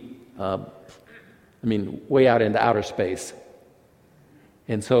be, way out into outer space.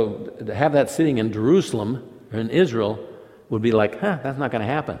 And so to have that sitting in Jerusalem or in Israel would be like, that's not going to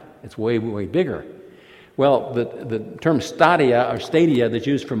happen. It's way, way bigger. Well, the term stadia or stadia that's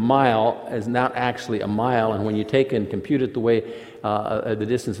used for mile is not actually a mile, and when you take and compute it the way the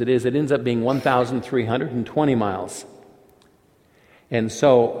distance it is, it ends up being 1,320 miles. And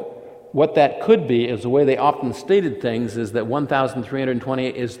so what that could be is the way they often stated things is that 1,320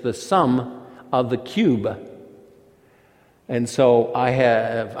 is the sum of the cube. And so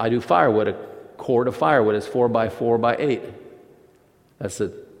I do firewood. A cord of firewood is 4 by 4 by 8. That's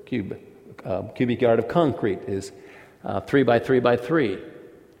a cube. Cubic yard of concrete is 3 by 3 by 3.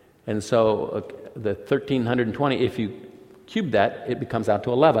 And so the 1,320, if you cube that, it becomes out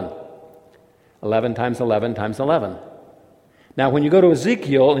to 11. 11 times 11 times 11. Now, when you go to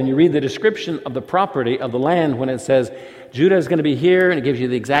Ezekiel and you read the description of the property of the land, when it says Judah is going to be here, and it gives you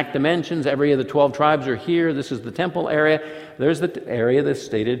the exact dimensions, every of the 12 tribes are here, this is the temple area, there's the area that's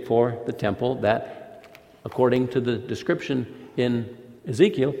stated for the temple that, according to the description in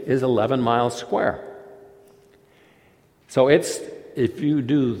Ezekiel, is 11 miles square. So it's, if you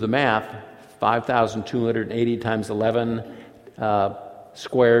do the math, 5,280 times 11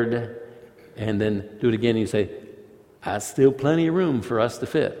 squared, and then do it again, you say, that's still plenty of room for us to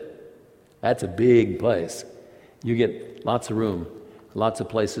fit. That's a big place. You get lots of room, lots of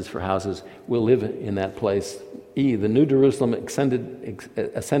places for houses. We'll live in that place. E, the New Jerusalem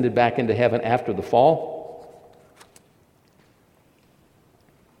ascended back into heaven after the fall.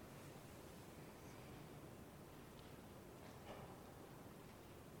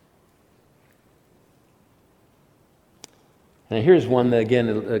 Now here's one that, again,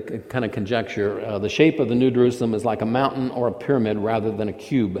 a kind of conjecture. The shape of the New Jerusalem is like a mountain or a pyramid rather than a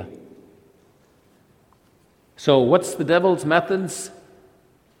cube. So what's the devil's methods?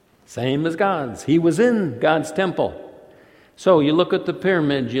 Same as God's. He was in God's temple. So you look at the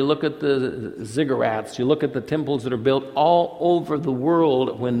pyramids, you look at the ziggurats, you look at the temples that are built all over the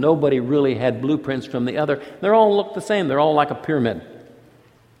world when nobody really had blueprints from the other. They all look the same. They're all like a pyramid.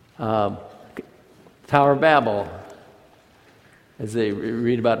 Tower of Babel, as they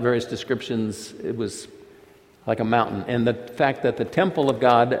read about various descriptions, it was like a mountain. And the fact that the temple of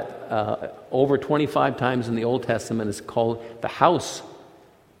God, over 25 times in the Old Testament, is called the house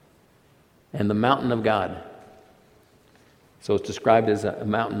and the mountain of God. So it's described as a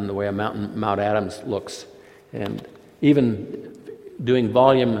mountain, the way a mountain, Mount Adams, looks. And even doing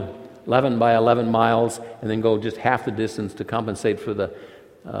volume 11 by 11 miles and then go just half the distance to compensate for the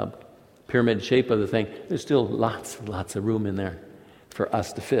pyramid shape of the thing, there's still lots and lots of room in there for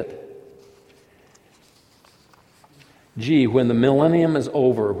us to fit. G, when the millennium is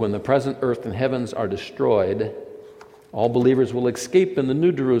over, when the present earth and heavens are destroyed, all believers will escape in the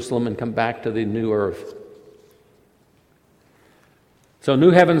New Jerusalem and come back to the new earth. So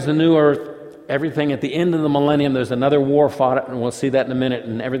new heavens and new earth, everything at the end of the millennium, there's another war fought, and we'll see that in a minute,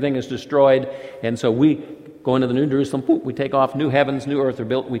 and everything is destroyed. And so we go into the New Jerusalem, poof, we take off, new heavens, new earth are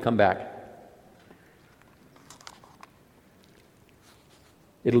built, we come back.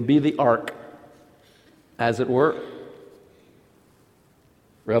 It'll be the ark, as it were.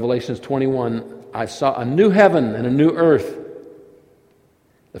 Revelations 21, I saw a new heaven and a new earth.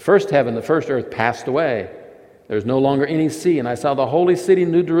 The first heaven, the first earth passed away. There's no longer any sea, and I saw the holy city,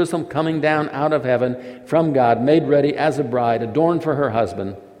 New Jerusalem, coming down out of heaven from God, made ready as a bride, adorned for her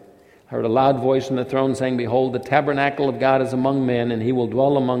husband. I heard a loud voice from the throne saying, Behold, the tabernacle of God is among men, and he will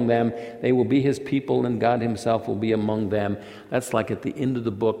dwell among them. They will be his people, and God himself will be among them. That's like at the end of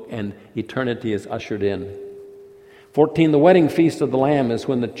the book, and eternity is ushered in. 14, the wedding feast of the Lamb is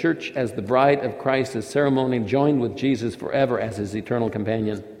when the church, as the bride of Christ, is ceremonially joined with Jesus forever as his eternal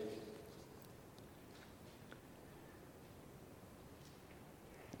companion.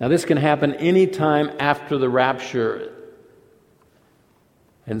 Now, this can happen any time after the rapture.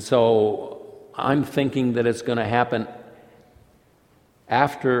 And so I'm thinking that it's going to happen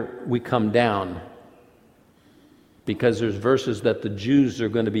after we come down, because there's verses that the Jews are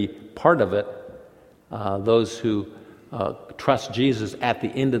going to be part of it, those who trust Jesus at the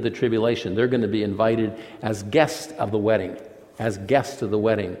end of the tribulation. They're going to be invited as guests of the wedding,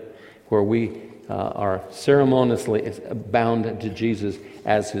 where we are ceremoniously bound to Jesus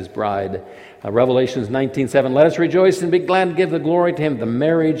as his bride. Revelations 19:7, let us rejoice and be glad and give the glory to him. The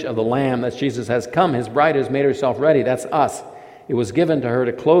marriage of the Lamb, that's Jesus, has come. His bride has made herself ready. That's us. It was given to her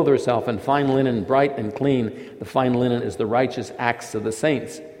to clothe herself in fine linen, bright and clean. The fine linen is the righteous acts of the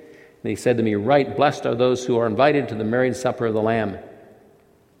saints. And he said to me, right, blessed are those who are invited to the marriage supper of the Lamb.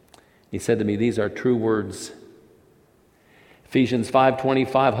 He said to me, these are true words. Ephesians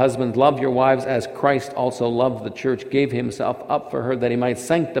 5:25, husbands, love your wives as Christ also loved the church, gave himself up for her that he might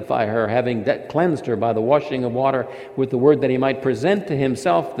sanctify her, having cleansed her by the washing of water with the word, that he might present to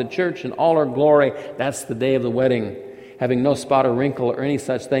himself the church in all her glory. That's the day of the wedding. Having no spot or wrinkle or any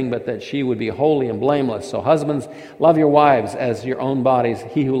such thing, but that she would be holy and blameless. So husbands, love your wives as your own bodies.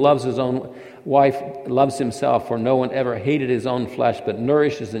 He who loves his own wife loves himself, for no one ever hated his own flesh, but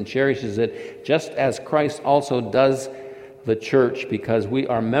nourishes and cherishes it, just as Christ also does the church, because we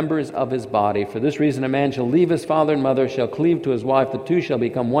are members of his body. For this reason a man shall leave his father and mother, shall cleave to his wife, the two shall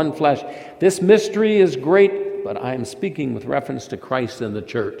become one flesh. This mystery is great, but I am speaking with reference to Christ and the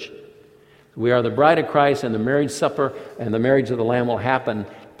church. We are the bride of Christ, and the marriage supper and the marriage of the Lamb will happen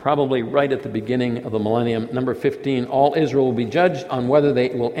probably right at the beginning of the millennium. Number 15, all Israel will be judged on whether they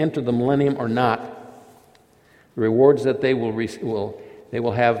will enter the millennium or not. The rewards that they will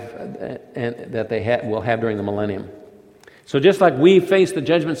have during the millennium. So just like we face the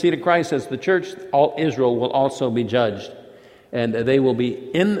judgment seat of Christ as the church, all Israel will also be judged. And they will be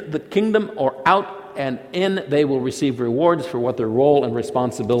in the kingdom or out, and in they will receive rewards for what their role and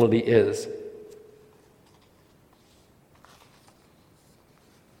responsibility is.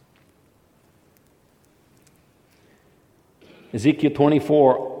 Ezekiel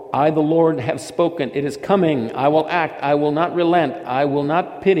 24, I, the Lord, have spoken. It is coming. I will act. I will not relent. I will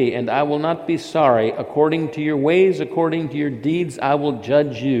not pity, and I will not be sorry. According to your ways, according to your deeds, I will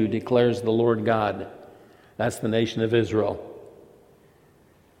judge you, declares the Lord God. That's the nation of Israel.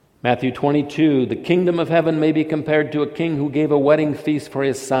 Matthew 22, the kingdom of heaven may be compared to a king who gave a wedding feast for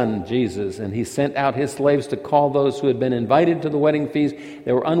his son, Jesus, and he sent out his slaves to call those who had been invited to the wedding feast.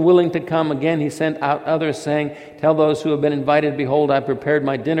 They were unwilling to come. Again, he sent out others, saying, tell those who have been invited, behold, I prepared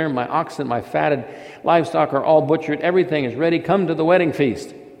my dinner, my oxen, my fatted livestock are all butchered, everything is ready, come to the wedding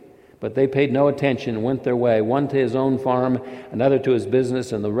feast. But they paid no attention and went their way, one to his own farm, another to his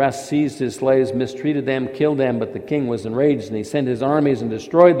business, and the rest seized his slaves, mistreated them, killed them. But the king was enraged, and he sent his armies and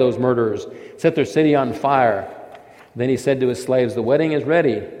destroyed those murderers, set their city on fire. Then he said to his slaves, the wedding is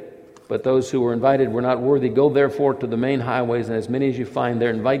ready, but those who were invited were not worthy. Go therefore to the main highways, and as many as you find there,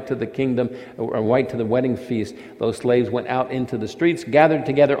 invite to the kingdom, or invite to the wedding feast. Those slaves went out into the streets, gathered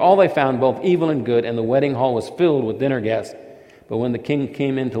together all they found, both evil and good, and the wedding hall was filled with dinner guests. But when the king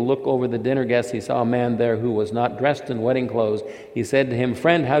came in to look over the dinner guests, he saw a man there who was not dressed in wedding clothes. He said to him,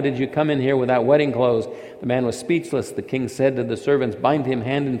 friend, how did you come in here without wedding clothes? The man was speechless. The king said to the servants, bind him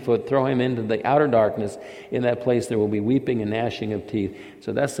hand and foot, throw him into the outer darkness. In that place there will be weeping and gnashing of teeth.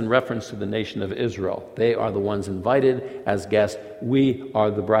 So that's in reference to the nation of Israel. They are the ones invited as guests. We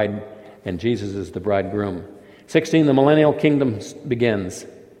are the bride, and Jesus is the bridegroom. 16, the millennial kingdom begins.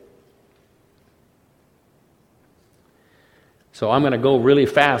 So I'm going to go really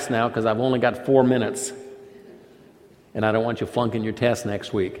fast now because I've only got 4 minutes. And I don't want you flunking your test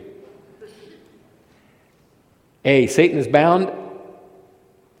next week. A, Satan is bound.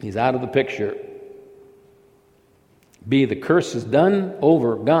 He's out of the picture. B, the curse is done,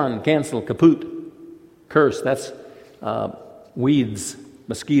 over, gone, canceled, kaput. Curse, that's weeds,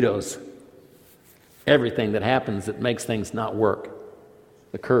 mosquitoes. Everything that happens that makes things not work.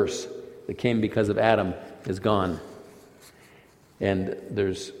 The curse that came because of Adam is gone. And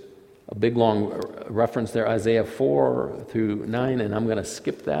there's a big long reference there, Isaiah 4 through 9, and I'm going to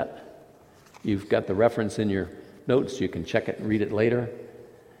skip that. You've got the reference in your notes. You can check it and read it later.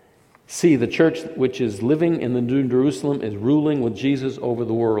 C, the church which is living in the New Jerusalem is ruling with Jesus over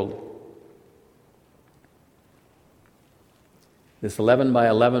the world. This 11 by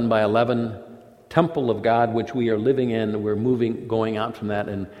 11 by 11 temple of God which we are living in, we're going out from that,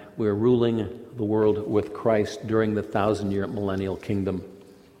 and we're ruling the world with Christ during the 1,000-year millennial kingdom.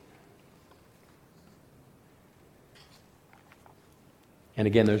 And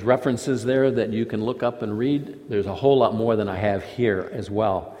again, there's references there that you can look up and read. There's a whole lot more than I have here as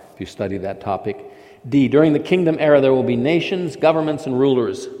well, if you study that topic. D, during the kingdom era, there will be nations, governments, and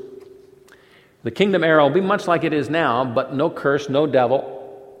rulers. The kingdom era will be much like it is now, but no curse, no devil,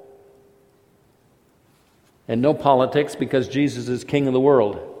 and no politics, because Jesus is king of the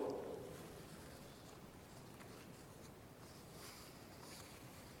world.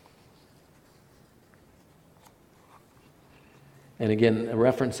 And again, a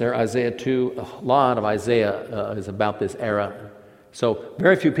reference there, Isaiah 2. A lot of Isaiah is about this era. So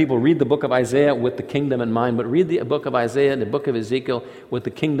very few people read the book of Isaiah with the kingdom in mind, but read the book of Isaiah and the book of Ezekiel with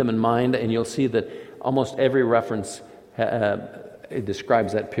the kingdom in mind, and you'll see that almost every reference it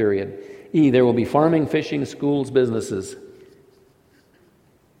describes that period. E, there will be farming, fishing, schools, businesses.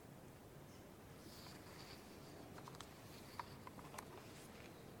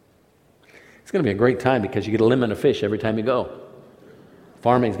 It's going to be a great time because you get a limit of fish every time you go.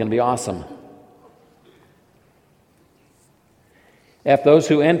 Farming is going to be awesome. F, those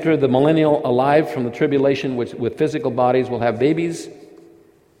who enter the millennial alive from the tribulation with physical bodies will have babies,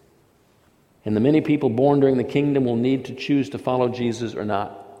 and the many people born during the kingdom will need to choose to follow Jesus or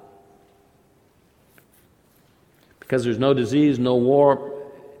not. Because there's no disease, no war,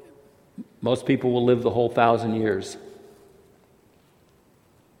 most people will live the whole 1,000 years.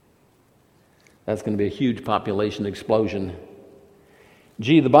 That's going to be a huge population explosion.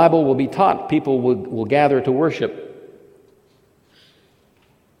 G, the Bible will be taught. People will gather to worship.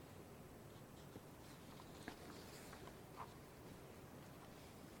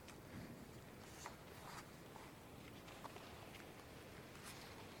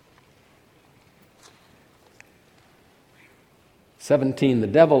 (17) The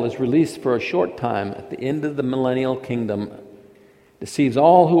devil is released for a short time at the end of the millennial kingdom, deceives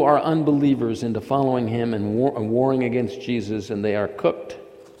all who are unbelievers into following him and warring against Jesus, and they are cooked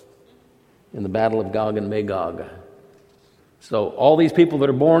in the battle of Gog and Magog. So all these people that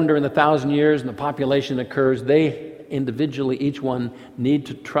are born during the 1,000 years and the population occurs, they individually, each one, need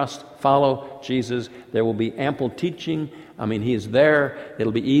to trust, follow Jesus. There will be ample teaching. I mean, he is there.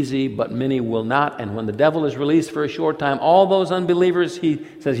 It'll be easy, but many will not. And when the devil is released for a short time, all those unbelievers, he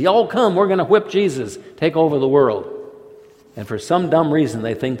says, y'all come, we're going to whip Jesus, take over the world. And for some dumb reason,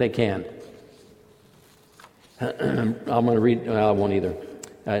 they think they can. I'm going to read, well, I won't either.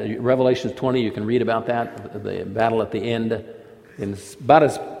 Revelation 20, you can read about that, the battle at the end. And it's about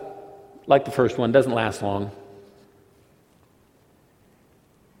as like the first one, doesn't last long.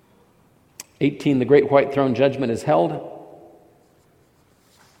 18, the great white throne judgment is held.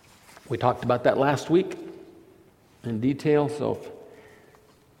 We talked about that last week in detail.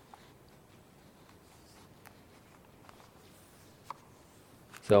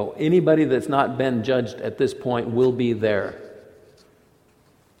 So anybody that's not been judged at this point will be there.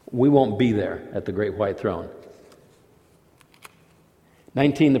 We won't be there at the great white throne.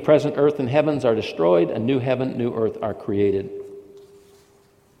 19, the present earth and heavens are destroyed, a new heaven, new earth are created.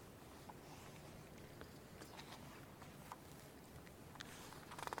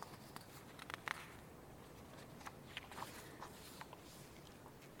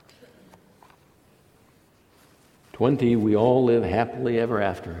 We all live happily ever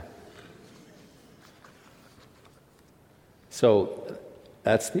after. So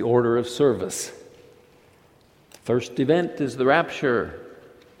that's the order of service. First event is the rapture.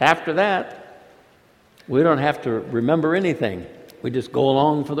 After that, we don't have to remember anything. We just go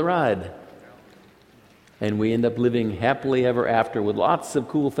along for the ride. And we end up living happily ever after with lots of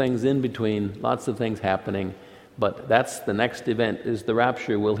cool things in between, lots of things happening. But that's the next event, is the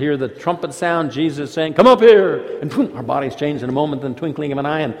rapture. We'll hear the trumpet sound, Jesus saying, "Come up here!" And boom, our bodies change in a moment, in the twinkling of an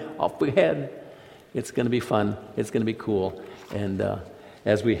eye, and off we head. It's going to be fun. It's going to be cool. And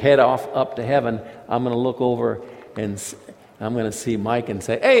as we head off up to heaven, I'm going to look over and I'm going to see Mike and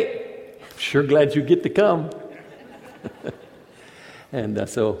say, "Hey, I'm sure glad you get to come." And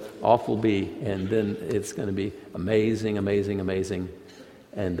so off we'll be. And then it's going to be amazing, amazing, amazing.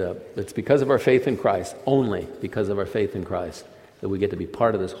 And it's because of our faith in Christ, only because of our faith in Christ, that we get to be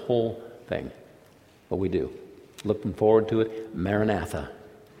part of this whole thing. But we do. Looking forward to it. Maranatha.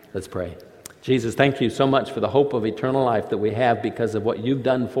 Let's pray. Jesus, thank you so much for the hope of eternal life that we have because of what you've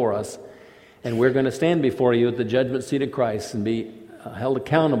done for us. And we're going to stand before you at the judgment seat of Christ and be held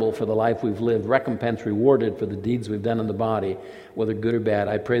accountable for the life we've lived, recompense, rewarded for the deeds we've done in the body, whether good or bad.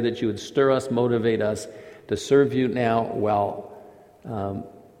 I pray that you would stir us, motivate us to serve you now while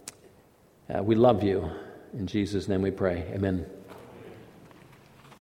we love you. In Jesus' name we pray. Amen.